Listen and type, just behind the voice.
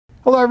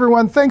Hello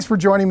everyone, thanks for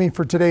joining me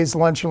for today's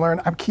Lunch and Learn.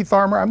 I'm Keith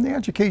Armour, I'm the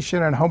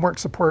Education and Homework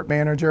Support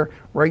Manager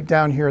right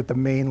down here at the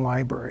main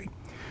library.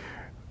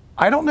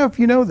 I don't know if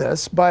you know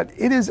this, but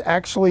it is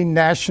actually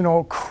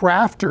National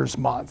Crafters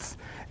Month.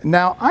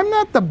 Now, I'm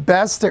not the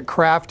best at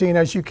crafting.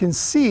 As you can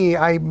see,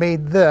 I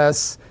made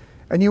this,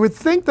 and you would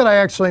think that I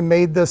actually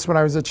made this when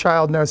I was a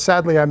child. No,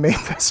 sadly, I made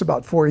this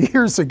about 4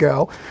 years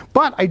ago,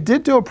 but I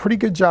did do a pretty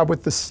good job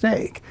with the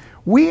snake.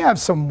 We have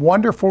some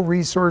wonderful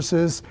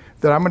resources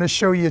that I'm going to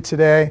show you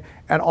today,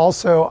 and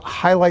also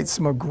highlight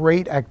some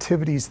great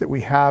activities that we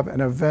have and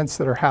events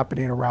that are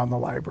happening around the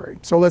library.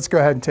 So let's go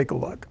ahead and take a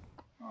look.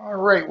 All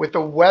right, with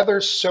the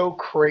weather so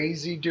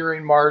crazy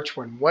during March,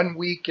 when one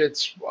week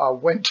it's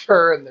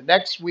winter and the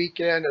next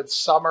weekend it's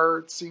summer,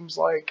 it seems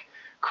like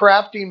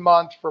crafting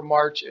month for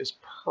March is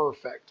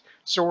perfect.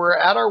 So we're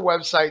at our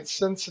website,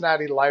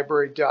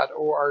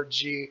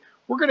 cincinnatilibrary.org.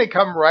 We're going to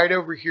come right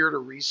over here to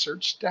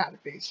research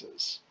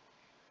databases.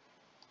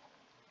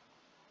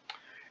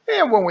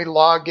 And when we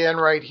log in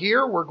right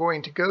here, we're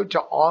going to go to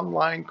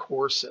online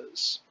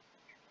courses.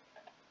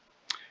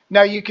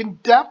 Now you can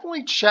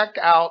definitely check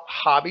out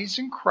hobbies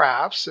and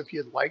crafts. If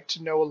you'd like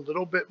to know a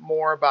little bit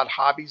more about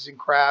hobbies and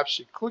crafts,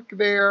 you click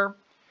there.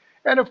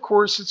 And of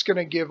course, it's going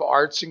to give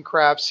arts and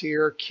crafts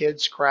here,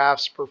 kids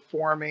crafts,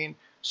 performing,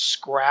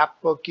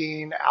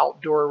 scrapbooking,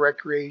 outdoor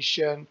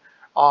recreation,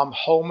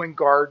 home and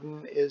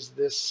garden is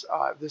this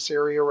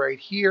area right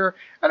here.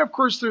 And of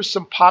course, there's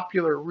some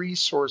popular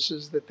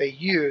resources that they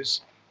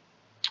use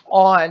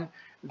on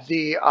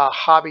the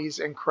Hobbies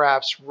and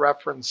Crafts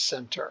Reference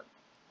Center.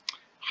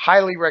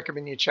 Highly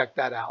recommend you check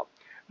that out.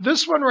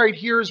 This one right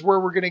here is where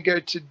we're going to go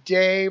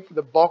today for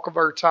the bulk of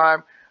our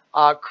time.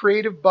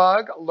 Creative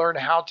Bug, learn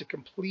how to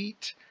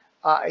complete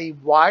a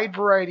wide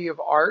variety of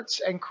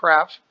arts and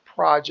craft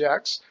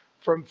projects,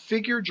 from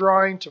figure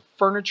drawing to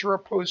furniture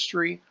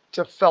upholstery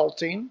to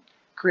felting.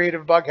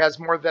 Creative Bug has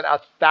more than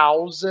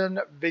 1,000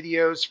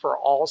 videos for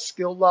all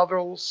skill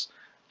levels,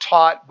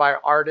 taught by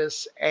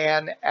artists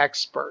and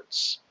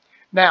experts.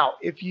 Now,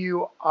 if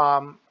you,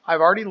 I've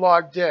already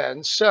logged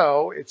in,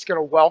 so it's going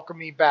to welcome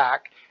me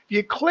back. If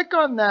you click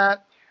on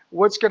that,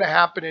 what's going to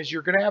happen is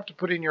you're going to have to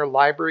put in your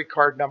library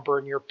card number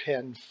and your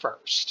PIN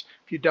first.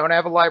 If you don't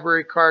have a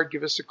library card,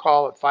 give us a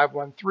call at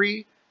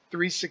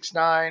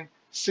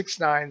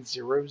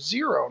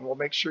 513-369-6900, and we'll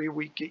make sure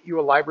we get you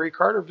a library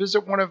card, or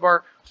visit one of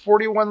our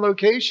 41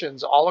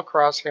 locations all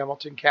across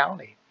Hamilton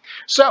County.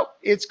 So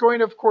it's going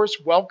to, of course,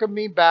 welcome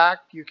me back.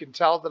 You can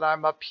tell that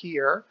I'm up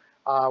here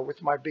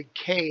with my big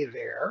K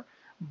there.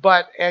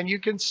 And you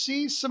can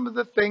see some of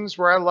the things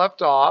where I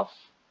left off.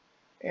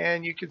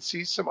 And you can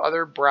see some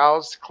other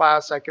browsed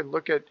class. I can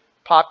look at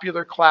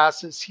popular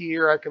classes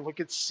here. I can look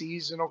at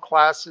seasonal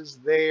classes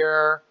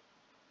there.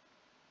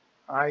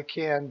 I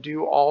can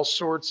do all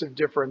sorts of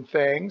different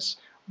things.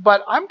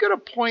 But I'm going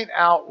to point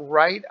out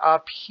right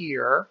up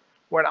here,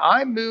 when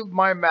I move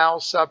my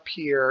mouse up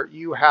here,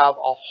 you have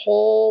a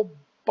whole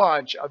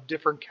bunch of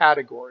different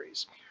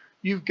categories.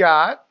 You've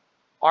got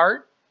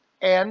art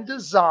and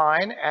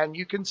design, and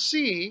you can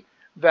see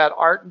that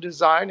art and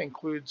design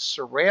includes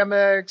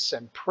ceramics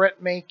and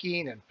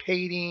printmaking and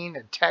painting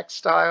and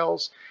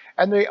textiles.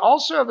 And they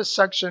also have a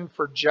section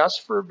for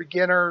just for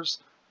beginners,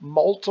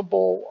 multi-part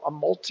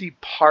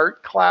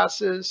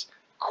classes,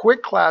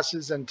 quick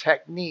classes, and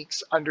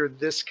techniques under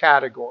this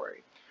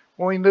category.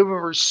 When we move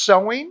over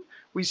sewing,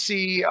 we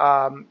see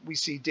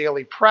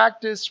daily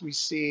practice, we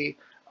see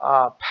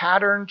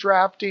pattern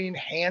drafting,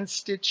 hand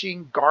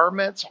stitching,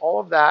 garments, all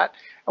of that.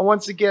 And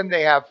once again,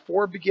 they have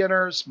for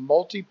beginners,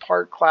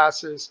 multi-part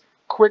classes,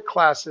 quick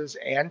classes,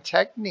 and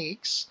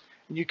techniques.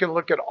 And you can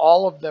look at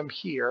all of them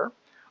here.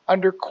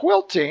 Under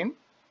quilting,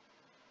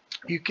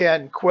 you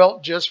can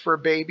quilt just for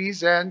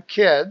babies and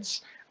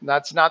kids. And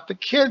that's not the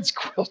kids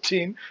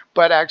quilting,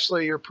 but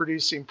actually you're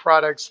producing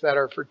products that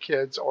are for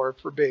kids or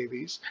for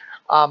babies.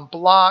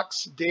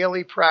 Blocks,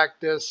 daily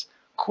practice,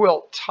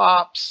 quilt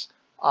tops,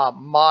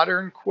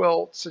 modern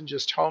quilts, and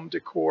just home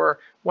decor.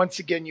 Once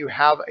again, you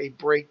have a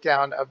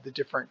breakdown of the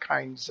different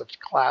kinds of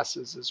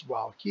classes as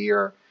well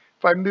here.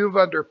 If I move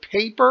under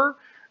paper,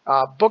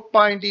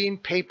 bookbinding,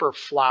 paper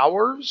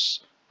flowers,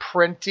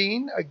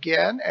 printing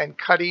again, and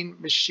cutting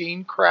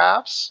machine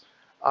crafts.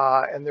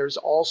 And there's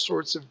all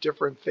sorts of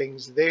different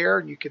things there.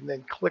 And you can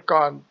then click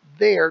on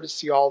there to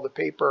see all the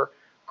paper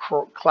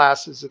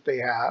classes that they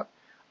have.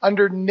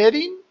 Under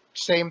knitting,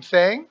 same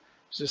thing.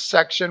 There's a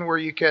section where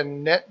you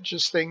can knit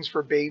just things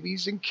for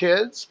babies and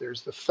kids.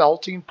 There's the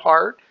felting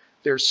part.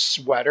 There's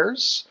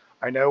sweaters.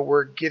 I know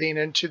we're getting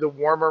into the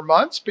warmer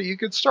months, but you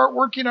could start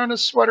working on a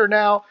sweater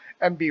now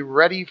and be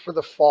ready for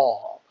the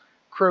fall.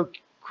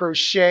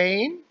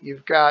 Crocheting,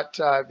 you've got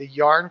the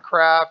yarn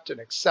craft and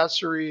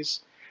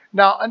accessories.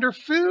 Now, under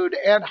food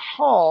and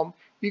home,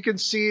 you can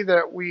see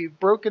that we've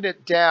broken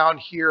it down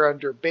here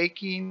under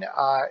baking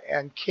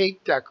and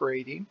cake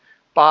decorating,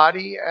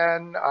 body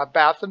and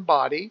bath and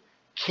body,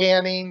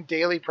 canning,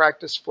 daily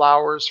practice,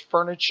 flowers,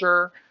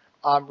 furniture,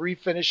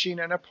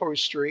 refinishing and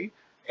upholstery,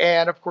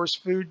 and of course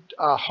food,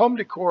 home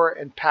decor,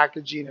 and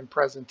packaging and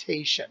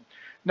presentation.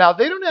 Now,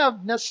 they don't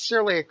have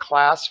necessarily a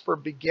class for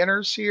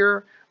beginners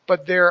here,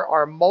 but there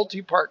are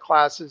multi-part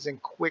classes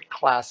and quick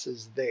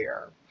classes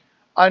there.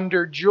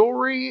 Under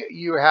jewelry,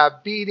 you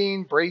have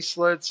beading,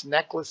 bracelets,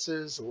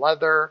 necklaces,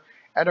 leather,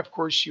 and of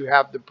course you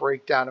have the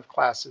breakdown of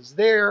classes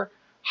there.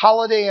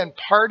 Holiday and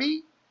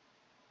party,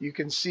 you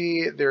can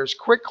see there's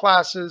quick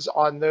classes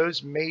on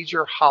those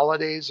major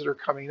holidays that are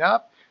coming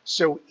up.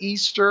 So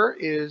Easter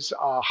is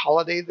a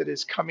holiday that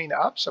is coming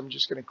up. So I'm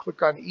just going to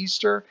click on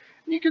Easter.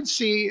 And you can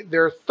see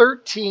there are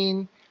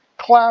 13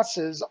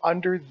 classes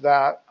under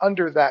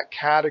that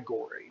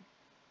category.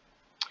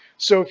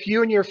 So if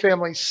you and your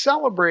family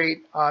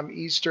celebrate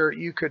Easter,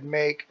 you could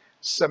make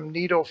some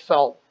needle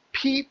felt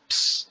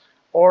peeps,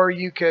 or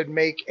you could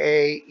make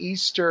a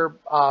Easter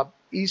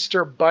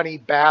bunny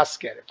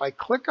basket. If I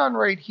click on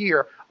right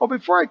here, oh,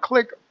 before I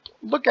click,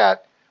 look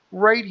at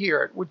right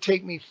here. It would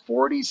take me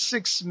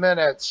 46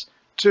 minutes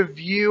to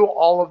view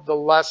all of the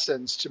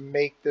lessons to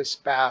make this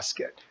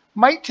basket.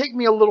 Might take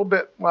me a little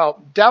bit,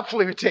 well,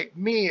 definitely would take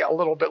me a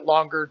little bit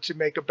longer to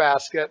make a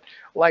basket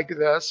like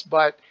this,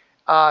 but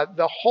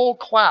the whole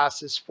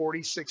class is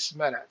 46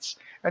 minutes.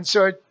 And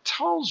so it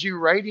tells you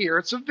right here,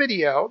 it's a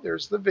video.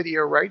 There's the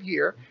video right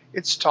here.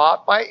 It's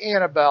taught by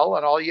Annabelle,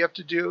 and all you have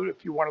to do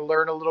if you want to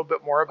learn a little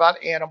bit more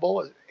about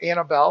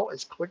Annabelle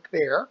is click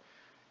there.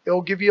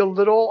 It'll give you a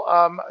little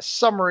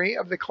summary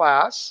of the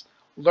class.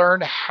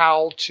 Learn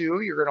how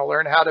to. You're going to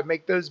learn how to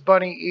make those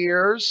bunny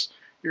ears.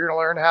 You're going to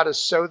learn how to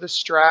sew the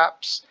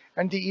straps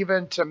and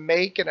to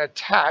make and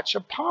attach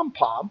a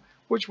pom-pom,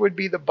 which would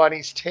be the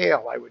bunny's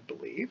tail, I would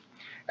believe.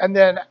 And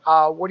then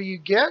what do you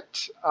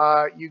get?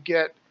 You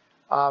get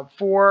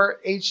 4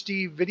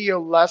 HD video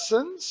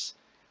lessons,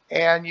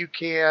 and you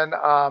can,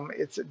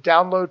 it's a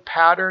download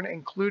pattern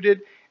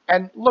included.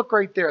 And look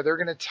right there, they're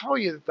going to tell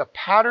you that the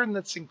pattern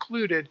that's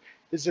included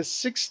is a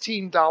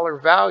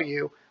 $16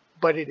 value,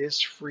 but it is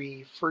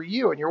free for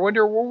you. And you're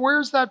wondering, well,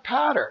 where's that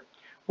pattern?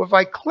 Well, if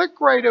I click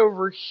right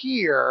over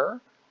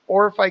here,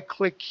 or if I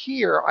click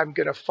here, I'm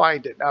going to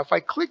find it. Now, if I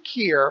click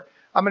here,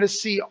 I'm going to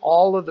see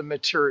all of the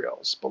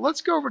materials. But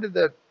let's go over to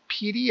the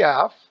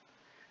PDF,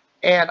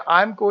 and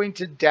I'm going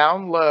to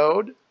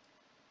download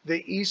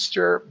the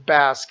Easter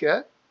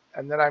basket,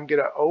 and then I'm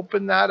going to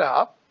open that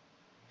up.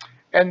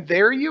 And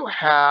there you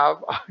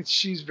have,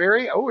 she's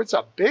it's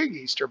a big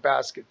Easter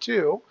basket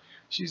too.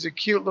 She's a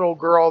cute little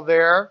girl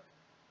there.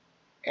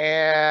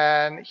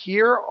 And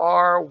here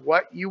are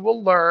what you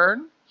will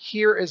learn.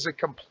 Here is a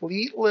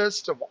complete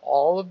list of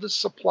all of the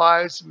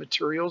supplies and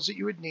materials that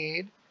you would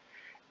need.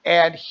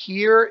 And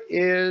here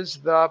is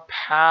the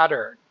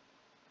pattern.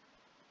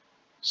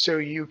 So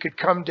you could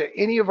come to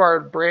any of our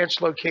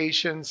branch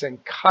locations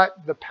and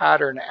cut the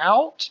pattern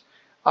out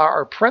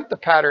or print the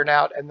pattern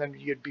out, and then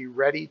you'd be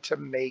ready to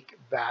make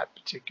that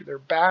particular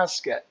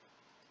basket.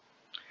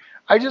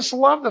 I just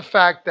love the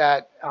fact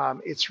that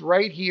it's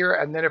right here.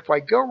 And then if I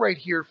go right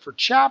here for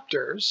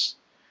chapters,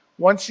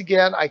 once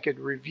again, I could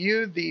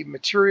review the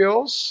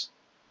materials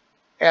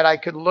and I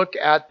could look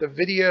at the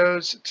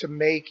videos to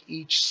make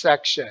each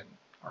section.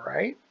 All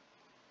right.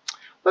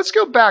 Let's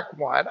go back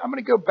one. I'm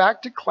going to go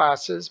back to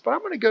classes, but I'm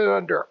going to go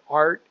under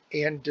art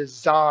and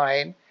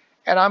design,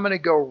 and I'm going to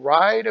go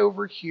right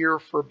over here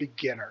for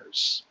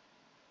beginners.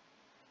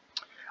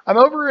 I'm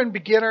over in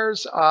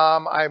beginners.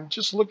 I'm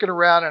just looking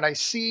around and I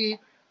see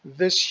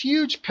this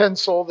huge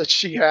pencil that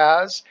she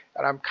has,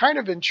 and I'm kind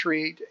of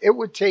intrigued. It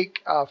would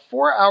take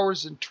 4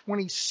 hours and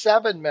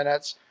 27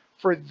 minutes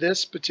for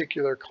this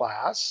particular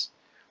class,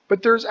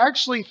 but there's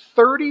actually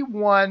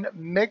 31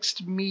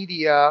 mixed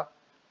media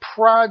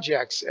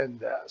projects in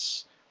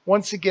this.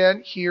 Once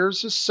again,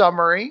 here's a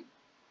summary,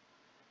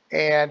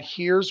 and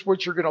here's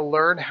what you're going to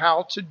learn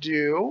how to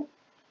do.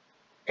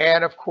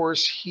 And of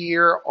course,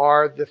 here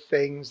are the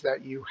things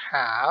that you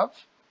have.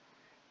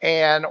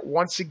 And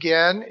once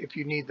again, if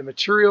you need the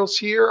materials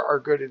here, or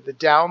go to the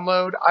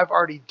download. I've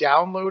already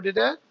downloaded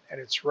it, and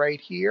it's right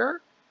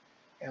here.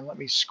 And let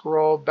me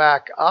scroll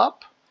back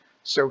up.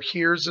 So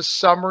here's a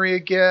summary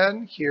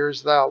again.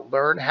 Here's the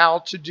learn how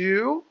to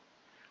do,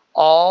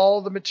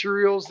 all the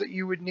materials that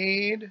you would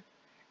need.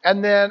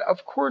 And then,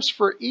 of course,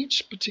 for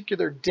each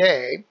particular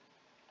day,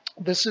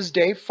 this is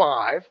day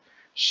 5,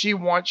 she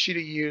wants you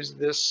to use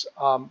this,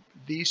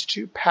 these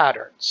 2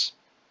 patterns.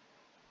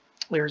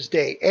 There's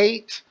day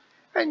 8,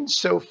 and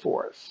so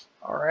forth.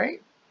 All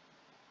right.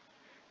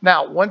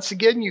 Now, once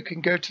again, you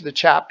can go to the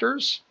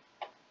chapters.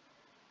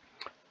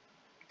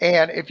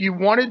 And if you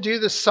want to do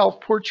the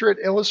self-portrait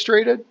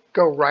illustrated,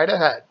 go right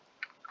ahead.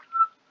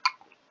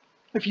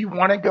 If you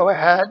want to go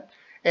ahead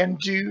and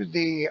do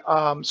the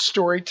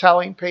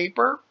storytelling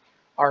paper,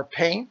 or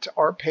paint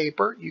or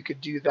paper, you could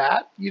do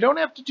that. You don't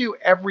have to do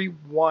every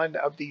one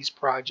of these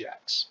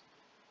projects.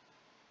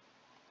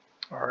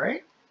 All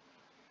right.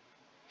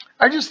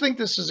 I just think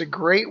this is a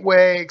great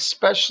way,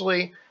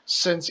 especially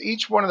since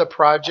each one of the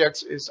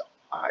projects is,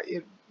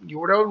 you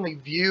would only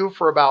view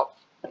for about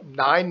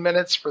 9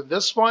 minutes for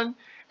this one,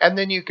 and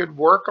then you could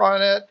work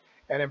on it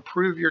and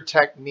improve your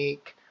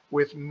technique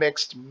with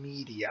mixed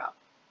media.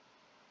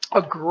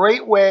 A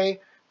great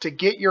way to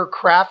get your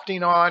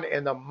crafting on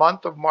in the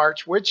month of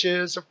March, which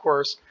is, of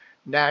course,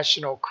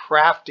 National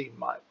Crafting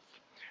Month.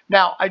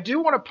 Now, I do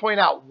want to point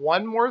out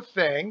one more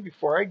thing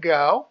before I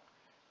go,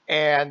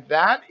 and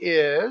that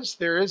is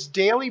there is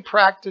daily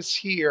practice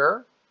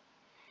here,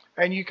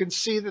 and you can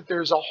see that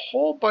there's a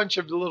whole bunch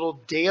of little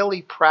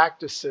daily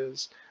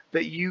practices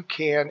that you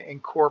can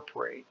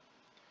incorporate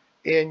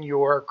in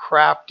your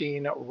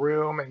crafting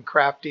room and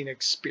crafting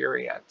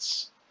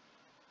experience.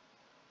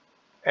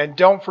 And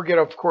don't forget,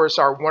 of course,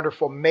 our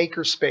wonderful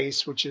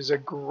makerspace, which is a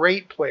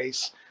great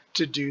place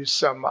to do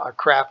some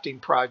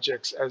crafting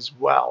projects as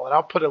well. And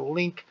I'll put a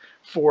link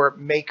for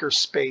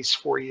makerspace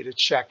for you to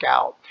check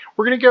out.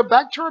 We're going to go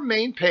back to our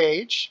main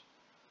page.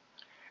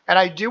 And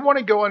I do want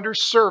to go under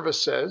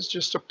services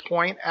just to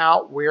point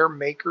out where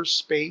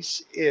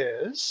makerspace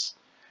is.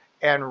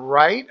 And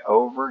right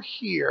over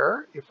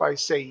here, if I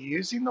say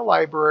using the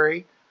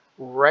library,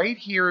 right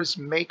here is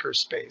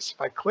makerspace. If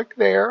I click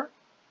there,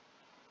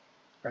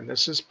 and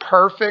this is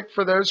perfect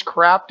for those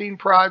crafting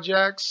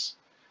projects.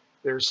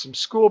 There's some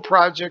school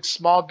projects,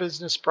 small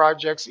business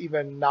projects,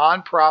 even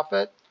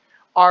nonprofit.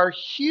 Our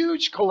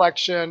huge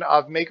collection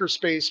of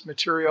makerspace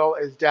material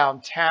is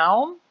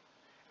downtown,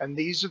 and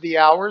these are the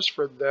hours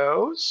for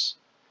those.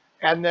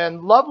 And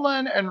then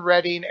Loveland and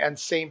Reading and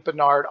St.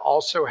 Bernard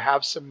also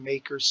have some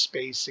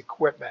makerspace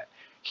equipment.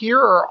 Here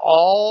are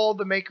all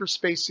the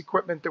makerspace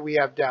equipment that we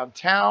have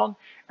downtown.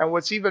 And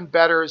what's even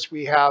better is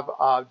we have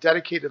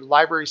dedicated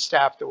library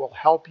staff that will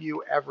help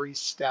you every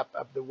step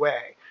of the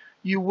way.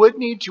 You would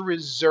need to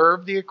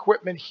reserve the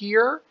equipment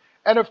here.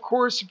 And of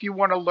course, if you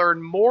want to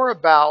learn more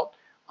about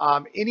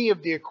any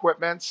of the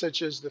equipment,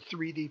 such as the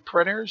 3D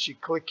printers, you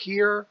click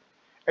here.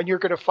 And you're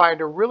going to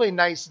find a really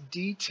nice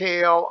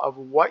detail of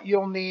what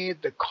you'll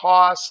need, the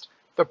cost,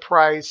 the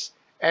price,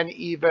 and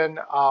even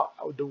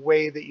the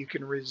way that you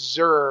can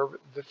reserve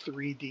the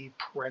 3D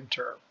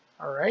printer.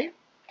 All right.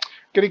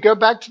 Going to go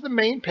back to the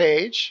main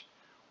page.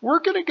 We're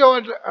going to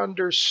go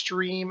under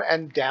Stream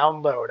and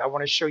Download. I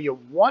want to show you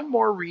one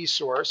more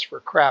resource for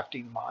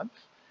Crafting Month.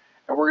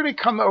 And we're going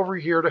to come over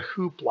here to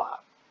Hoopla.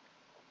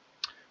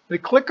 I'm going to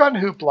click on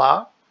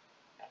Hoopla.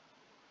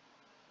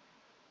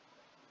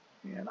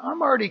 And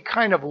I'm already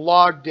kind of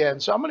logged in,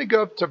 so I'm going to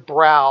go up to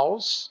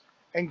Browse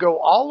and go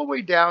all the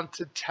way down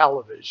to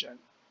Television.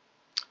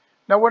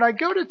 Now, when I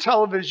go to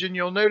Television,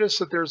 you'll notice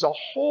that there's a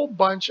whole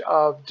bunch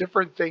of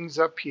different things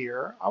up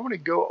here. I want to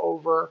go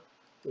over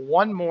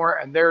one more,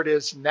 and there it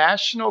is,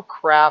 National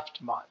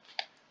Craft Month.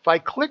 If I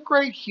click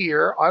right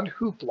here on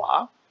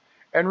Hoopla,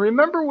 and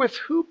remember with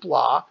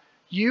Hoopla,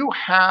 you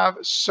have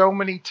so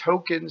many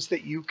tokens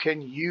that you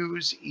can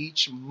use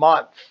each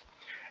month.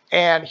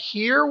 And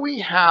here we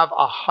have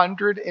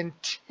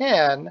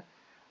 110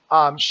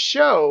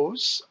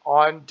 shows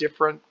on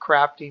different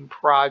crafting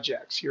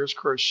projects. Here's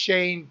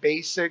Crocheting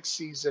Basics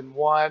Season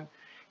 1.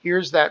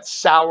 Here's that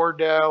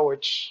sourdough,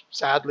 which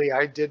sadly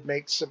I did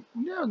make some,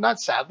 no,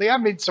 not sadly, I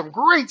made some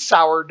great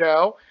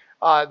sourdough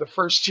the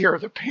first year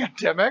of the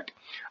pandemic.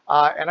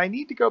 And I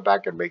need to go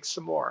back and make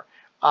some more.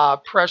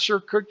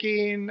 Pressure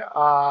cooking,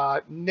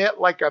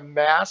 knit like a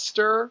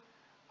master.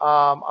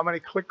 I'm going to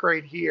click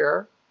right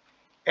here.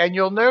 And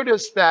you'll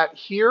notice that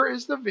here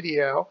is the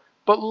video,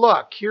 but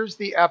look, here's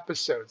the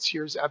episodes.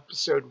 Here's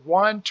episode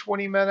 1,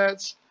 20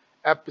 minutes,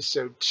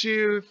 episode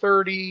 2,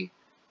 30,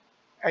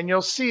 and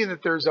you'll see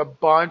that there's a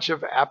bunch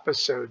of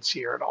episodes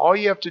here. And all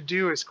you have to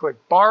do is click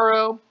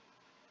borrow,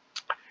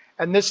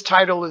 and this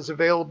title is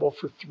available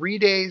for 3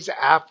 days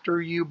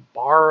after you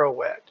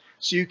borrow it.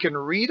 So you can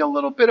read a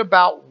little bit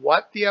about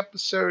what the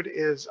episode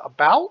is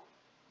about,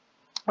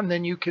 and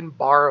then you can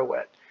borrow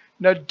it.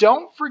 Now,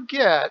 don't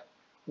forget,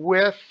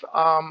 with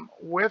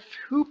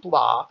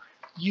Hoopla,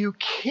 you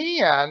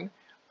can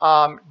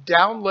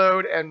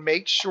download and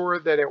make sure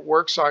that it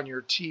works on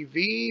your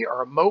TV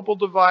or a mobile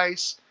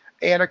device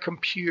and a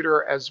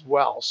computer as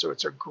well. So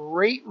it's a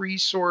great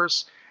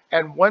resource.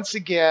 And once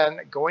again,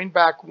 going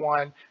back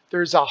one,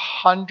 there's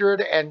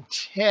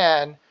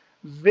 110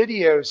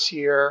 videos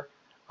here.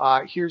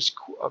 Here's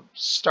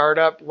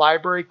Startup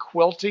Library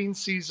Quilting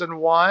Season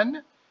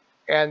 1.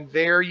 And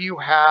there you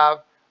have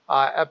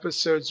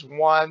episodes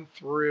 1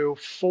 through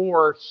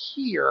 4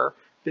 here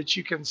that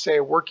you can say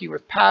working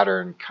with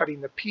pattern, cutting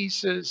the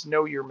pieces,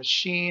 know your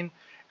machine.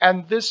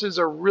 And this is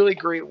a really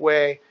great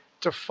way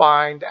to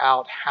find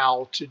out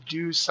how to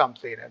do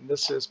something. And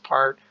this is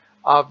part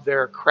of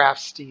their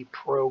Craftsy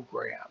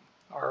program.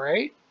 All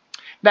right.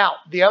 Now,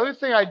 the other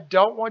thing I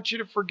don't want you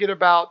to forget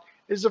about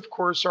is, of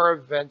course, our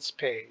events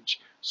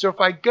page. So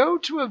if I go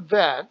to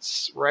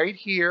events right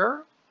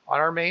here on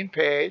our main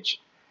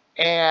page,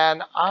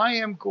 and I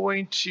am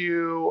going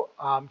to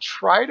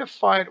try to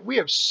find, we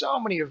have so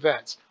many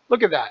events.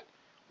 Look at that.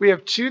 We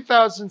have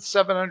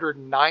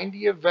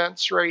 2,790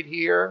 events right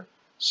here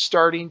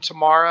starting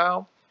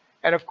tomorrow.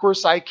 And of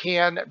course, I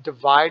can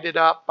divide it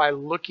up by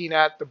looking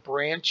at the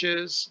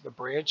branches, the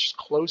branch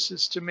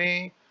closest to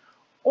me.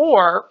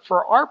 Or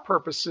for our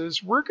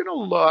purposes, we're going to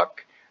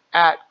look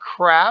at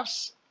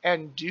crafts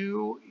and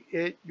do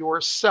it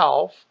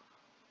yourself,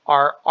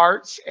 our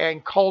arts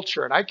and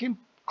culture. And I can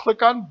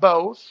click on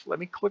both. Let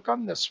me click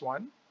on this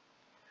one.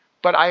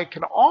 But I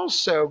can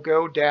also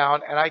go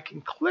down and I can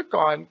click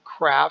on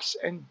crafts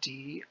and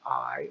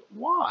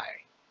DIY.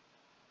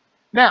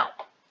 Now,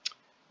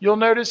 you'll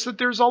notice that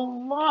there's a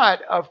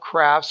lot of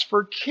crafts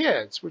for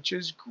kids, which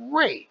is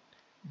great.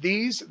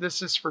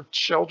 This is for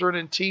children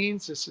and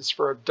teens. This is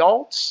for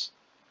adults.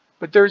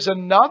 But there's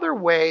another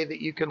way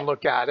that you can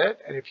look at it.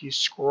 And if you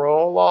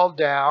scroll all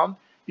down,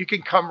 you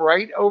can come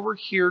right over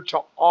here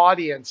to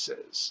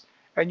audiences.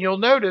 And you'll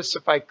notice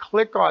if I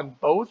click on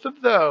both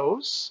of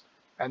those,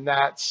 and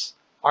that's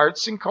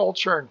arts and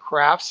culture and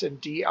crafts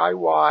and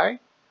DIY,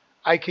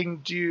 I can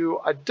do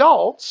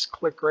adults,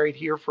 click right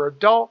here for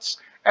adults,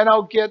 and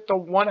I'll get the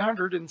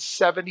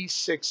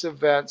 176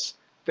 events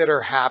that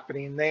are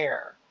happening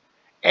there.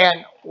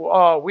 And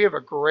we have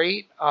a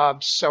great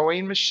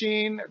sewing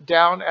machine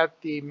down at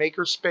the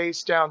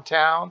Makerspace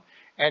downtown.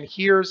 And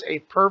here's a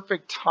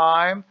perfect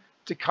time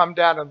to come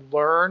down and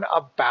learn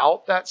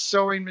about that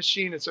sewing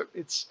machine.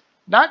 It's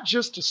not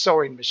just a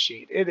sewing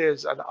machine. It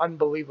is an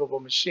unbelievable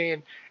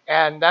machine.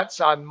 And that's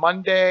on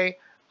Monday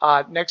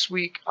next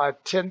week,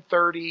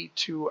 10:30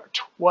 to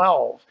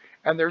 12.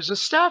 And there's a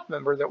staff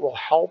member that will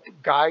help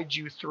guide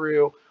you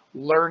through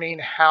learning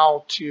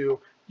how to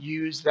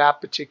use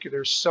that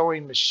particular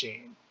sewing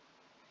machine.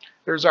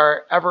 There's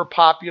our ever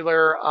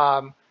popular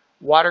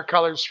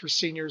watercolors for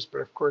seniors,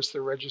 but of course the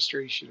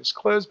registration is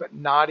closed. But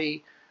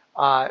Naughty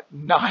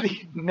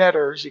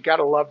Knitters, you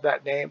gotta love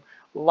that name.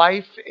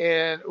 Life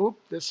in,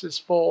 this is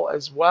full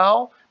as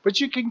well. But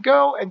you can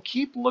go and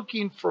keep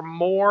looking for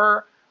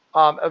more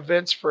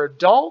events for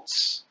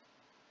adults.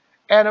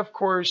 And of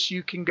course,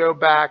 you can go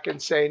back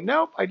and say,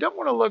 nope, I don't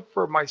want to look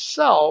for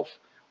myself.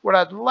 What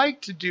I'd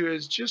like to do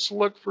is just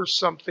look for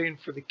something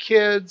for the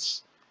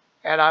kids.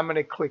 And I'm going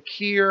to click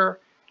here.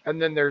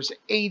 And then there's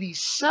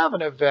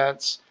 87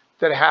 events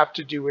that have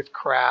to do with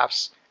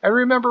crafts. And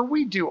remember,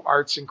 we do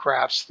arts and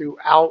crafts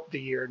throughout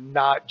the year,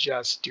 not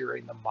just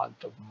during the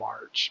month of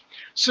March.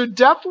 So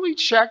definitely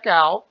check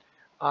out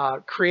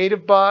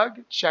Creative Bug,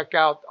 check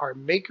out our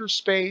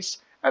Makerspace,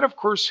 and of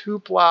course,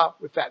 Hoopla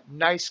with that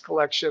nice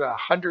collection of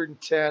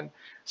 110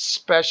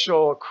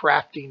 special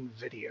crafting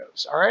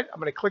videos. All right, I'm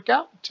going to click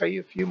out and tell you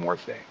a few more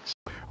things.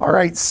 All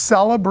right,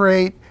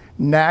 celebrate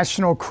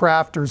National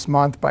Crafters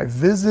Month by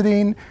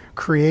visiting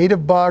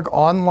Creative Bug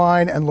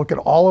online and look at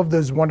all of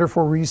those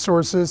wonderful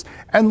resources.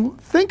 And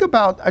think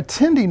about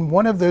attending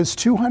one of those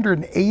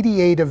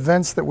 288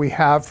 events that we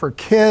have for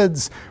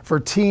kids, for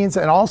teens,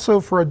 and also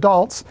for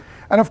adults.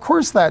 And of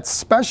course, that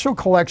special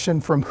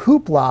collection from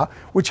Hoopla,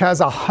 which has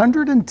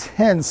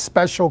 110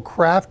 special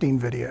crafting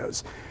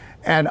videos.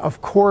 And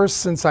of course,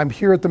 since I'm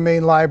here at the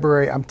main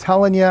library, I'm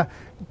telling you,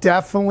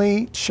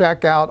 definitely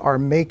check out our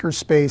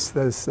Makerspace.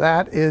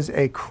 That is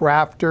a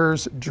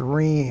crafter's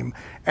dream.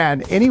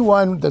 And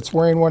anyone that's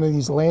wearing one of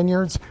these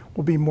lanyards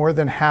will be more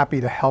than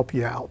happy to help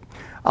you out.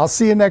 I'll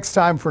see you next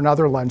time for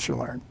another Lunch and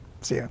Learn.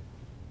 See ya.